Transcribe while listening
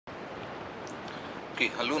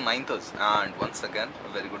Okay, hello ninthers, and once again, a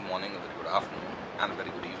very good morning, a very good afternoon, and a very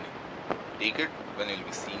good evening. Take it when you'll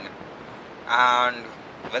be seeing it. And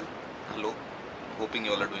well, hello. Hoping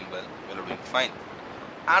you all are doing well, you all are doing fine,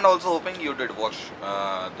 and also hoping you did watch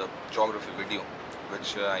the geography video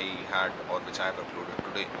which I had or which I have uploaded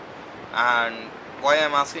today. And why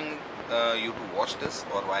I'm asking you to watch this,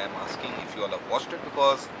 or why I'm asking if you all have watched it,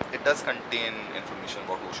 because it does contain information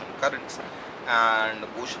about ocean currents. And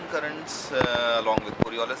ocean currents, along with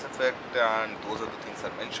Coriolis effect, and those are the things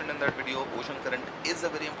are mentioned in that video. Ocean current is a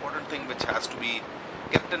very important thing which has to be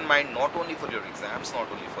kept in mind, not only for your exams, not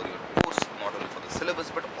only for your course, not only for the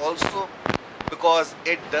syllabus, but also because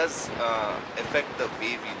it does affect the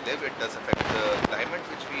way we live. It does affect the climate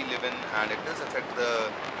which we live in, and it does affect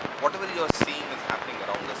the whatever you are seeing is happening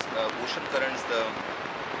around us. Ocean currents, the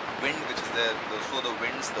wind which is there, the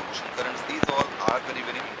winds, the ocean currents, these all are very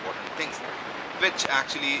important things which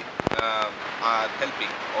actually are helping,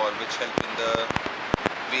 or which help in the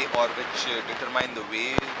way, or which determine the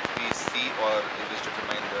way we see, or which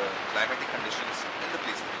determine the climatic conditions in the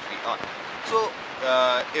places which we are. So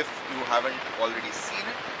if you haven't already seen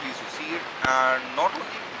it, please do see it. And not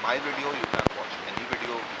only my video, you can watch any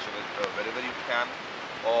video whichever wherever you can,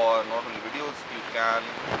 or not only videos, you can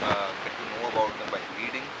get to know about them by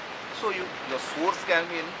reading. So your source can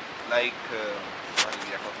be any, like while we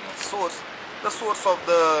are talking of source, the source of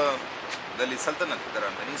the Delhi Sultanate, there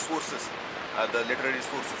are many sources. The literary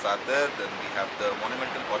sources are there, then we have the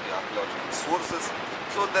monumental or the archaeological sources.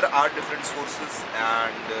 So there are different sources,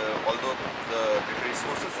 and although the literary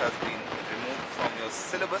sources has been removed from your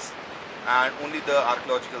syllabus, and only the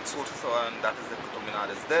archaeological sources, and that is the Qutub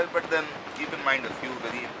Minar is there, but then keep in mind a few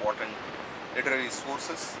very important literary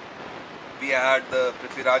sources. We had the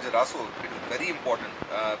Prithviraj Raso, it is very important,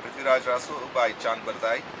 Prithviraj Raso by Chand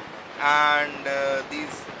Bardai, and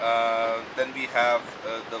then we have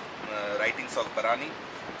the writings of Barani.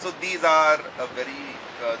 So these are very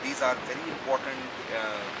important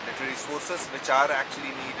literary sources which are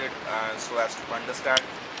actually needed so as to understand.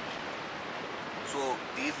 So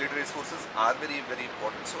these literary sources are very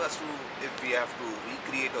important so as to, if we have to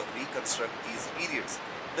recreate or reconstruct these periods,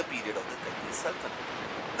 the period of the Delhi Sultanate.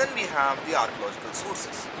 Then we have the archaeological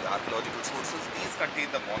sources. The archaeological sources, these contain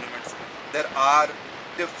the monuments. There are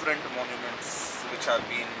different monuments which have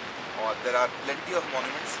been, or there are plenty of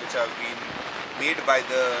monuments which have been made by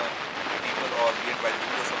the people, or made by the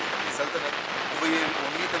rulers of the Delhi Sultanate.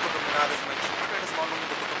 Only the Qutub Minar is mentioned, but it is not only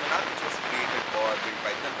the Qutub Minar which was created or built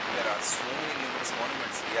by them. There are so many numerous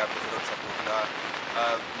monuments. We have the Firoz Shah Kotla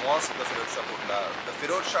mosque, the Firoz Shah Kotla, the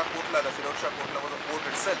Firoz Shah Kotla was a fort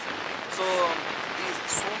itself. So these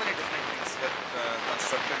so many different things were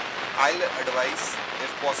constructed. I'll advise,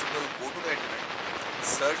 if possible, go to the internet,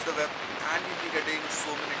 search the web, and you'll be getting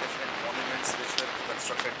so many different monuments which were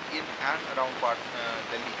constructed in and around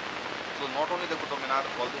Delhi. So not only the Qutub Minar,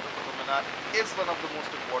 although the Qutub Minar is one of the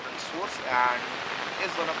most important source and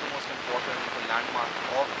is one of the most important landmark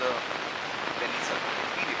of the Delhi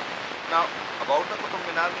Sultanate period. Now about the Qutub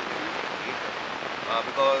Minar we will do later,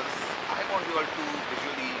 because I want you all to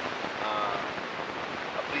visually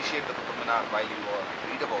appreciate the Qutub Minar while you all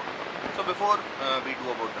read about it. So before we do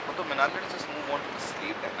about the Qutub Minar, let us just move on to the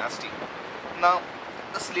slave dynasty. Now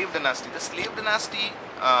the slave dynasty,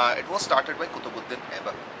 it was started by Qutbuddin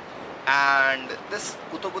Aibak. And this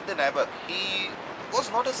Qutbuddin Aibak, he was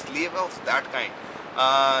not a slave of that kind.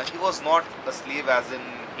 He was not a slave as in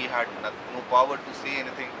he had no power to say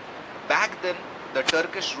anything. Back then, the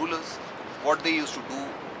Turkish rulers, what they used to do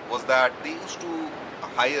was that they used to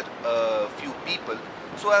hire a few people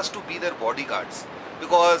so as to be their bodyguards,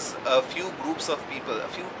 because a few groups of people, a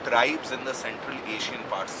few tribes in the Central Asian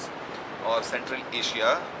parts or Central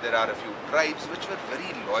Asia, there are a few tribes which were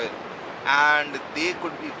very loyal, and they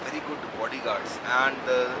could be very good bodyguards, and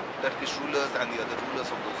the Turkish rulers and the other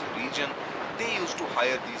rulers of those region, they used to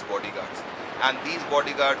hire these bodyguards. And these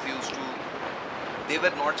bodyguards they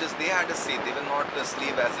were not just, they had a say, they were not a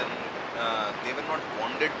slave as in they were not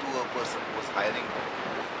bonded to a person who was hiring them.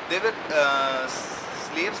 They were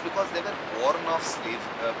slaves because they were born of slave.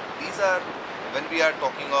 These are, when we are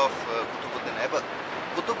talking of Qutbuddin Aibak,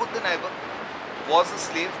 Qutbuddin Aibak was a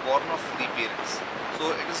slave born of free parents.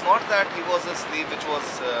 So it is not that he was a slave which was,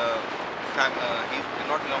 he did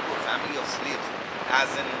not belong to a family of slaves,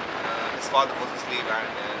 as in his father was a slave and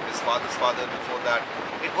his father's father before that.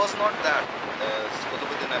 It was not that.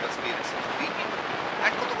 Qutbuddin Aibak's parents were free people,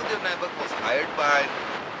 and Qutbuddin Aibak was hired by,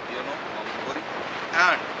 Muhammad Ghori.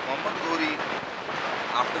 And Muhammad Ghori,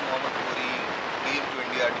 after Muhammad Ghori came to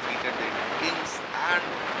India, defeated the Indian kings, and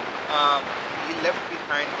he left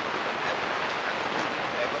behind Qutbuddin Aibak. And Qutbuddin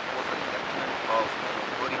Aibak was a lieutenant of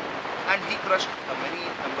and he crushed a many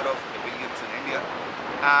number of rebellions in India.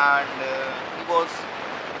 And before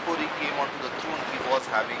he came onto the throne, he was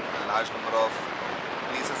having a large number of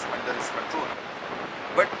places under his control.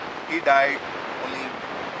 But he died only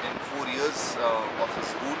in 4 years of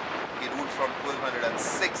his rule. He ruled from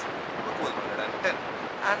 1206 to 1210,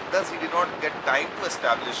 and thus he did not get time to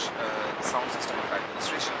establish a sound system of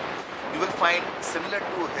administration. You will find similar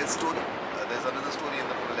to his story. There's another story in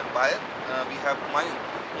the Mughal Empire. We have Humayun.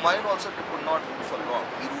 Humayun also could not rule for long.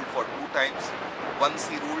 He ruled for 2 times.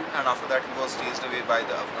 Once he ruled, and after that he was chased away by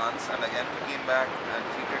the Afghans, and again he came back and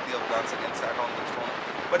defeated the Afghans, again sat on the throne.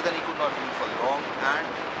 But then he could not rule for long, and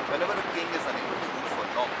whenever a king is unable to rule for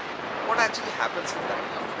long, what actually happens is that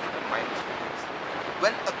you have to keep in mind these few things.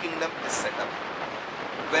 When a kingdom is set up,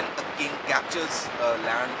 when a king captures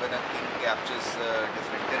land, when a king captures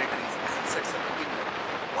different territories and sets up a kingdom,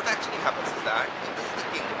 what actually happens is that if this is the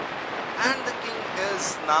king, and the king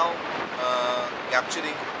is now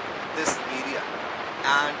capturing this area,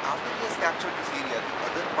 and after he has captured this area, the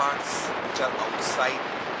other parts which are outside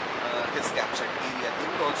his captured area, they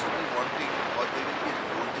will also be wanting, or they will be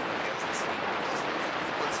revolting against this king, because there is a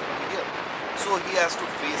new person over here. So he has to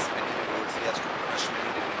face many revolts, he has to crush many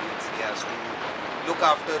rebellions, he has to look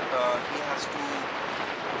after, he has to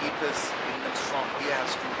keep his kingdom strong, he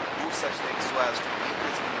has to do such things so as to make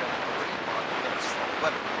his kingdom a very powerful and strong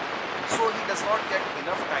one. So he does not get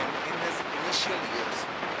enough time in his initial years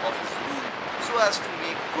of his rule so as to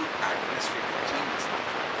make good administrative changes.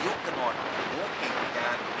 You cannot, no king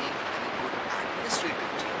can make any good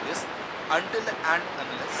administrative changes until and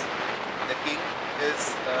unless the king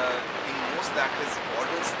knows that his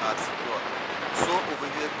borders are secure. So over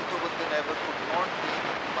here, Qutbuddin Aibak could not make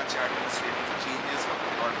much administrative changes, or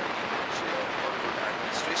could not make much good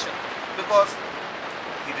administration, because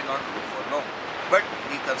he did not rule for long. But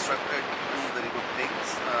he constructed 2 very good things,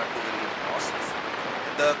 2 very good mosques.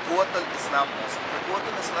 The Quwwat al-Islam Mosque. The Quwwat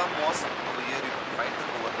al-Islam Mosque, over here you can find the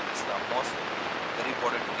Quwwat al-Islam Mosque. Very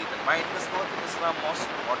important to keep in mind. This Quwwat al-Islam Mosque,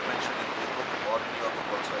 not mentioned in this book or in your book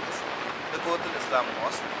also, I guess. The Quwwat al-Islam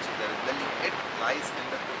Mosque, which is there in Delhi, it lies in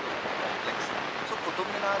the Qutub complex. So Qutub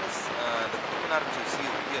Minar is, the Qutub Minar which you see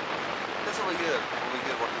over here, this over here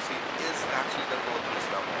what you see is actually the Quwwat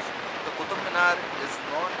al-Islam Mosque. The Qutub Minar is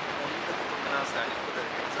not only the Qutub Minar standing over there,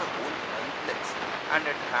 it is a whole complex, and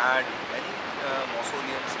it had many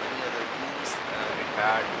mausoleums, many other tombs.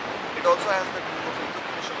 It also has the tomb of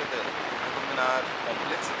Iltutmish over there. Qutub Minar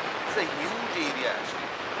complex is a huge area actually.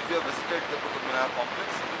 If you have visited the Qutub Minar complex,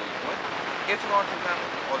 you will know it. If not, you can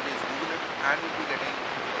always Google it, and you'll be getting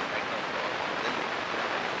right now Delhi.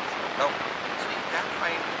 Now, so you can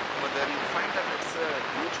find over there, you'll find that it's a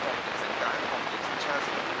huge complex, entire complex, which has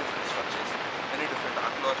many different structures, many different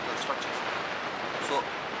archaeological structures. So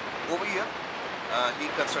over here,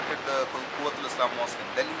 he constructed the Quwwat al-Islam Mosque in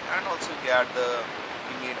Delhi, and also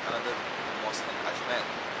he made another mosque in Ajmer.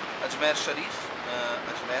 Ajmer Sharif,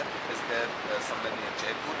 Ajmer is there somewhere near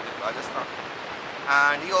Jaipur in Rajasthan.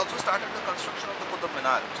 And he also started the construction of the Qutub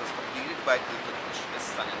Minar, which was completed by Iltutmish, his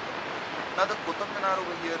son-in-law. Now the Qutub Minar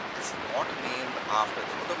over here is not named after,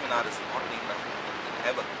 the Qutub Minar is not named after Qutbuddin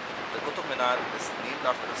Aibak. The Qutub Minar is named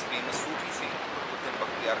after his famous Sufi saint, Qutbuddin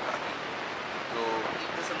Bakhtiyar Kaki. So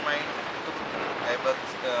keep this in mind. Qutbuddin Aibak,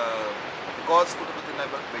 because Qutbuddin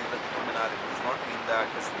Aibak built the Qutub Minar, it does not mean that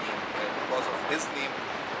his name, because of his name,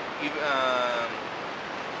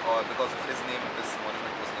 this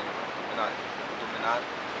monument was named Qutub Minar. The Qutub Minar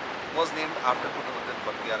was named after Qutbuddin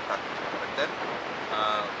Bakhtiyar Kaki. But then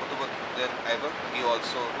Qutbuddin Aibak, he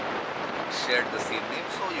also shared the same name,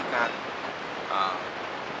 so you can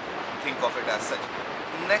think of it as such.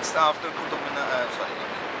 Next, after Qutbuddin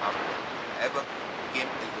Aibak came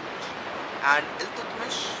Iltutmish, and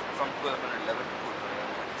Iltutmish from 1211 to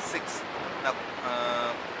 1226. Now,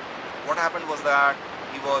 what happened was that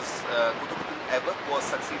Qutbuddin Aibak was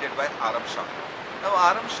succeeded by Aram Shah. Now,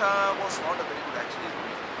 Aram Shah was not a very good actually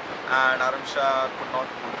ruler, and Aram Shah could not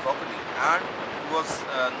rule properly, and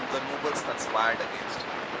the nobles conspired against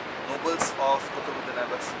him. Nobles of Qutbuddin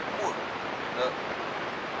Aibak's court, the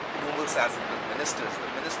nobles as in the ministers,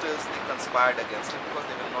 they conspired against him because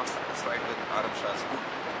they were not satisfied with Aram Shah's rule,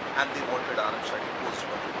 and they wanted Aram Shah deposed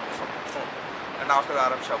or removed from the throne. And after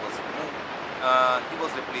Aram Shah was removed, he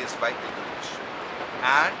was replaced by Iltutmish,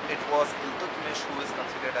 and it was Iltutmish who is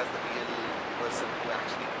considered as the real person who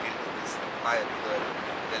actually built this empire, the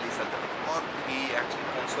Delhi Sultanate, or he actually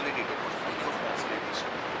consolidated. What's the meaning of consolidation?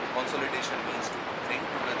 Consolidation means to bring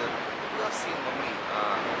together. You have seen Mummy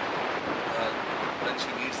when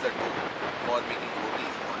she kneads the dough for making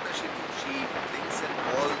rotis. What does she do? She brings in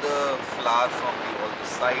all the flour from all the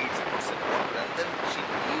sides, puts in water, and then she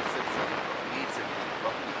kneads it from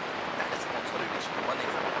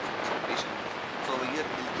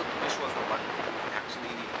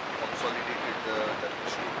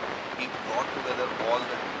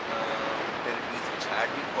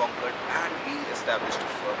he established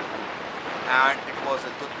further rule. And it was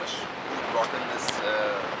Iltutmish who brought in this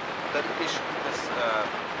Turkish,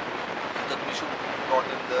 Iltutmish who brought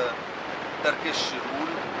in the Turkish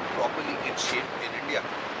rule properly in shape in India,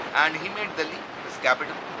 and he made Delhi his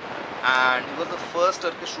capital. And he was the first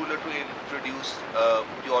Turkish ruler to introduce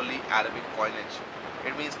purely Arabic coinage.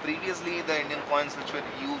 It means previously the Indian coins which were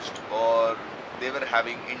used, or they were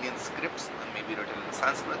having Indian scripts, maybe written in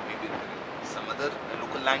Sanskrit, maybe written in some other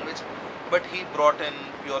local language, but he brought in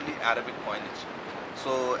purely Arabic coinage.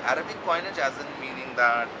 So Arabic coinage as in meaning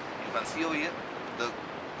that you can see over here the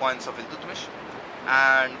coins of Iltutmish,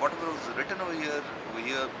 and whatever was written over here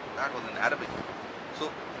that was in Arabic. So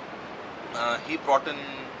he brought in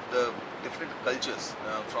the different cultures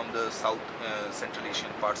from the South Central Asian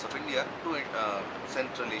parts of India to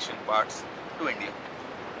Central Asian parts to India.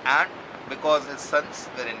 And because his sons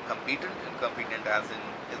were incompetent as in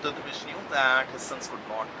Iltutmish knew that his sons could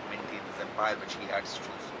not maintain his empire which he had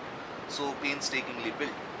so painstakingly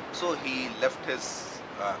built. So he left his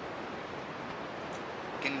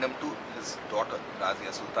kingdom to his daughter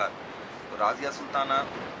Razia Sultan. So Razia Sultana,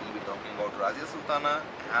 we'll be talking about Razia Sultana,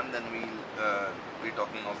 and then we'll be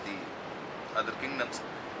talking of the other kingdoms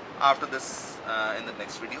after this in the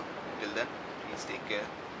next video. Till then, please take care,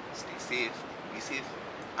 stay safe, be safe,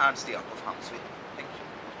 and stay out of harm's way. Thank you.